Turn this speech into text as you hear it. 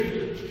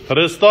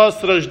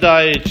Христос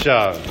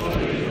рождається.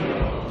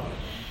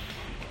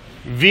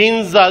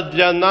 Він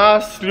задля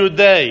нас,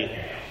 людей,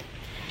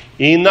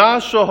 і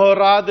нашого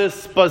ради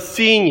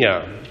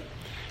спасіння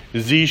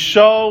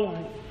зійшов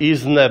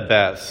із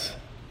небес.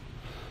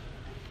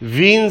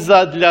 Він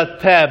задля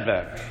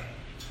тебе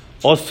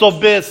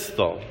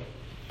особисто.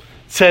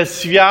 Це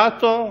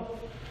свято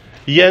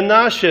є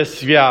наше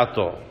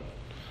свято,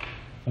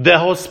 де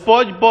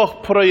Господь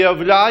Бог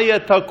проявляє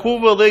таку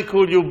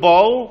велику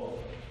любов,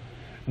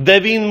 де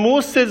Він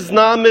мусить з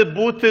нами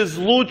бути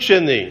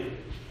злучений.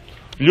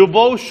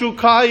 Любов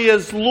шукає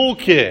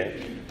злуки.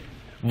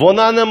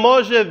 Вона не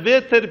може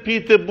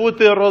витерпіти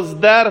бути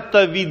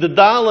роздерта,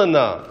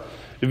 віддалена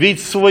від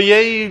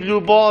своєї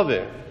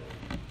любові.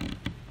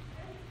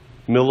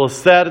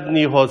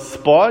 Милосердний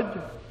Господь,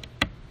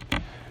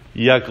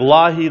 як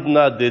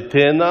лагідна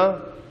дитина,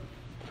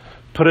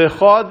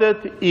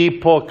 приходить і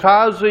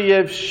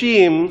показує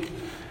всім,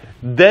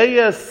 де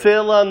є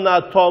сила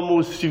на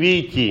тому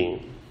світі.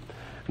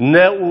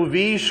 Не у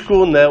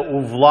війську, не у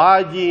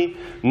владі,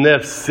 не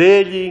в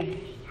силі,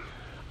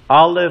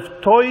 але в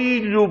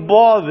тої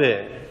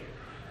любові,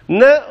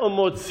 не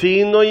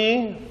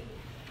емоційної,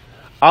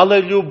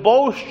 але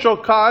любов, що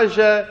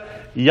каже,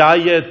 я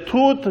є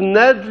тут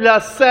не для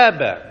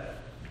себе,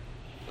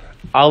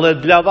 але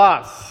для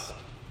вас.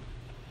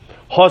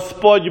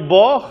 Господь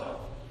Бог,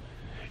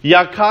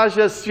 як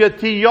каже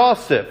святий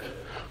Йосиф,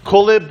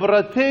 коли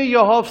брати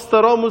його в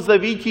Старому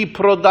Завіті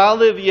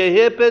продали в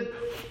Єгипет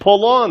в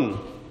полон,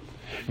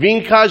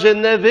 він каже,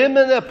 не ви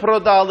мене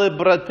продали,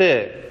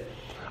 брати,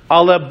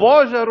 але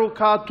Божа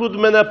рука тут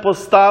мене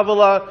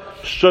поставила,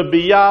 щоб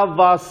я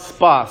вас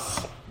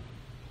спас.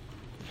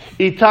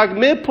 І так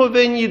ми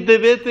повинні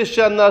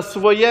дивитися на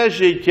своє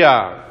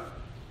життя.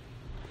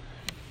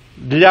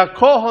 Для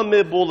кого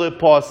ми були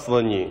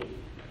послані?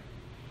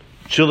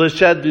 Чи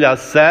лише для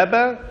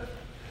себе?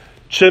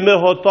 Чи ми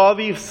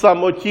готові в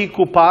самоті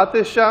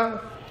купатися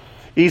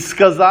і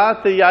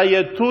сказати, я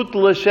є тут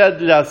лише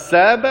для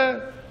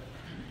себе?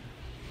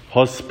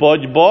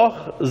 Господь Бог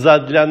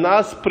задля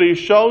нас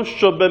прийшов,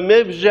 щоб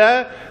ми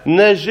вже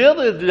не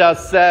жили для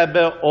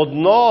себе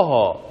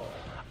одного,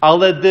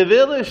 але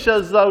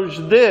дивилися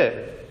завжди,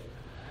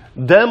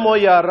 де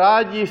моя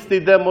радість і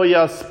де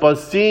моє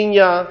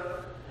спасіння.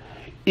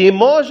 І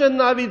може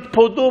навіть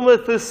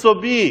подумати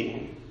собі,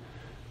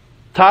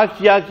 так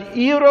як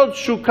Ірод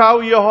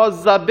шукав його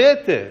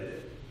забити,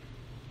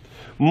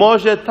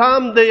 може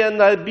там, де є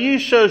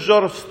найбільша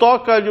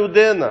жорстока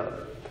людина,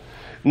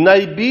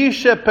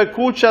 найбільше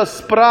пекуча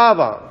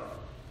справа,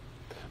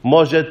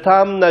 може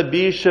там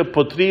найбільше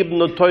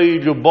потрібно тої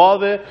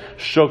любові,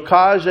 що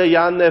каже,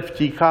 я не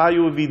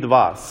втікаю від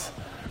вас,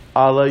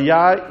 але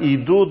я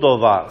йду до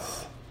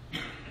вас.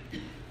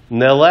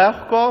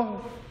 Нелегко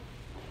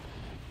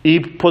і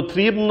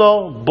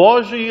потрібно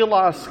Божої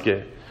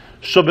ласки,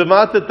 щоб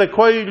мати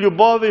такої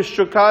любові,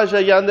 що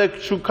каже, я не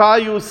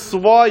шукаю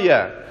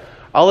своє,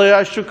 але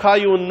я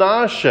шукаю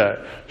наше,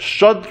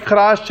 що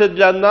краще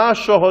для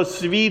нашого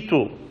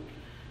світу.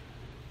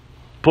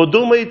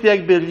 Подумайте,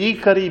 якби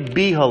лікарі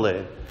бігали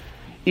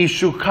і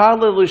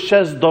шукали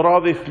лише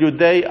здорових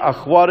людей, а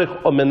хворих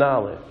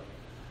оминали.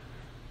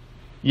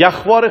 Я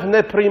хворих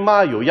не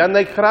приймаю, я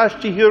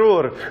найкращий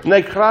хірург,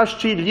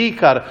 найкращий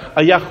лікар,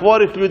 а я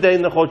хворих людей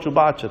не хочу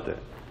бачити.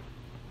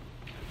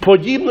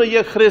 Подібно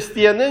є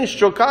християнин,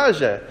 що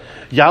каже,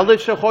 я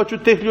лише хочу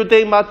тих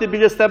людей мати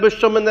біля себе,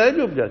 що мене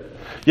люблять.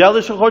 Я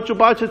лише хочу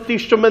бачити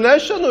тих, що мене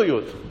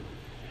шанують.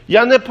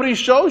 Я не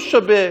прийшов,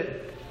 щоб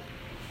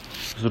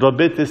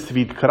зробити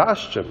світ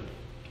кращим.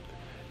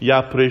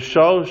 Я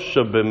прийшов,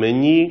 щоб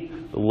мені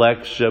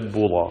легше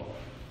було.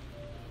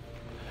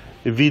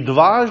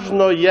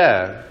 Відважно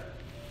є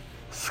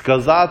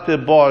сказати,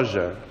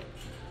 Боже,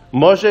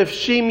 може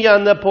всім я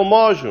не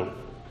поможу,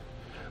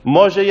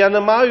 може я не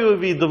маю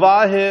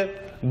відваги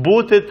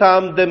бути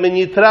там, де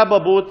мені треба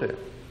бути,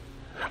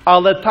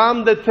 але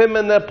там, де Ти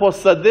мене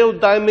посадив,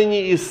 дай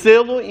мені і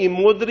силу, і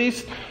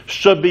мудрість,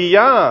 щоб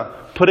я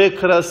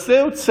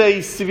прикрасив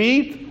цей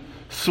світ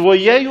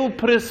своєю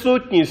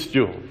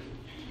присутністю.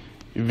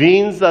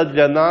 Він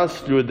задля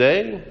нас,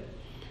 людей,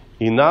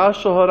 і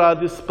нашого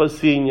ради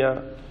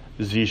спасіння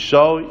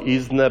зійшов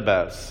із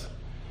небес.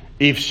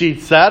 І всі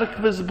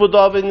церкви,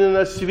 збудовані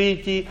на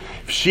світі,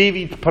 всі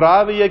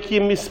відправи,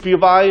 які ми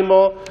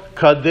співаємо,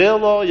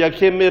 кадило,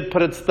 яке ми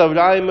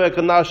представляємо, як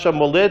наша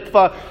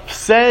молитва,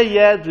 все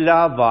є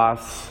для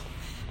вас.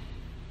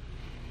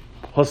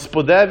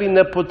 Господеві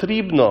не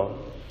потрібно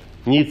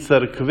ні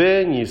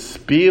церкви, ні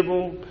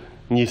співу,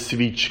 ні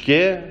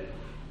свічки,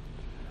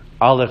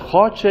 але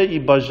хоче і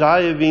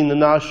бажає Він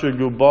нашу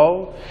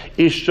любов,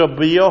 і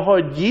щоб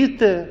Його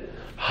діти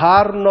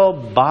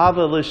гарно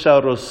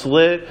бавилися,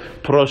 росли,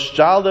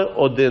 прощали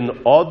один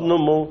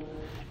одному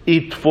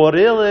і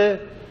творили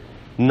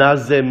на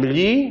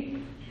землі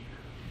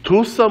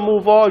ту саму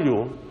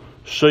волю,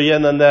 що є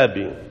на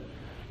небі.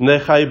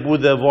 Нехай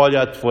буде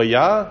воля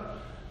Твоя,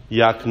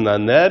 як на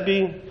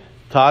небі,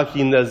 так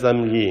і на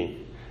землі.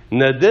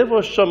 Не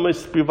диво, що ми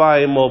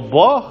співаємо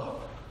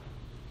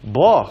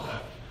Бог,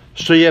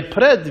 що є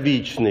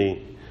предвічний,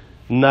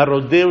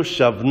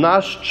 народився в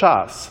наш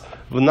час,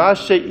 в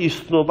наше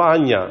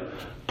існування,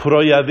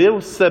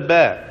 проявив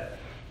себе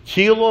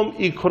тілом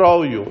і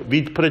кров'ю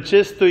від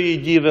Пречистої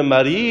Діви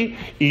Марії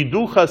і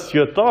Духа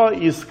Святого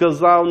і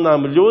сказав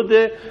нам: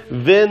 люди,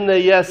 ви не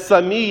є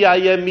самі, я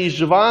є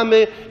між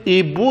вами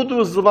і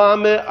буду з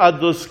вами аж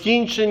до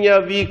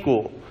скінчення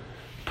віку.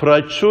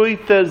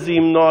 Працюйте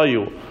зі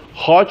мною.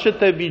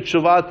 Хочете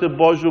відчувати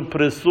Божу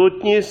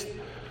присутність?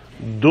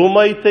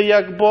 Думайте,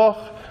 як Бог,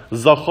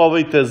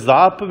 заховуйте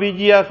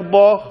заповіді, як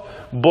Бог,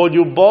 бо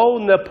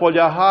любов не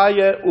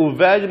полягає у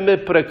вельми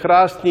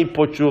прекрасні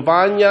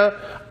почування,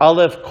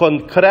 але в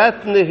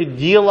конкретних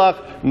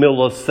ділах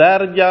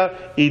милосердя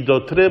і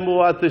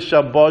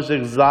дотримуватися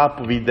Божих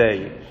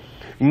заповідей.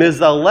 Ми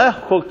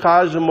залегко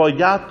кажемо: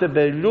 я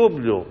тебе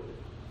люблю,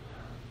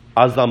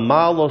 а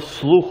замало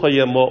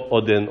слухаємо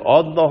один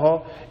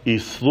одного і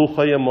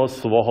слухаємо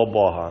свого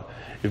Бога.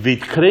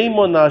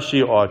 Відкриймо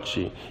наші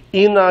очі,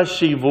 і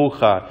наші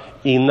вуха,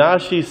 і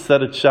наші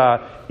серця,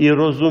 і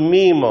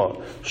розуміємо,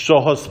 що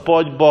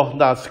Господь Бог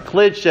нас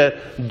кличе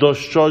до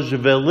щось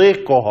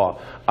великого.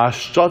 А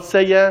що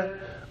це є?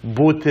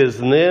 Бути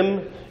з Ним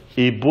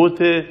і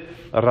бути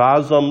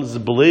разом з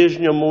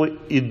ближньому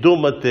і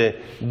думати,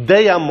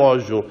 де я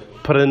можу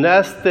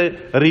принести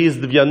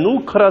різдвяну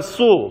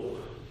красу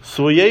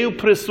своєю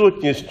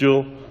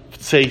присутністю в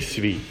цей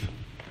світ.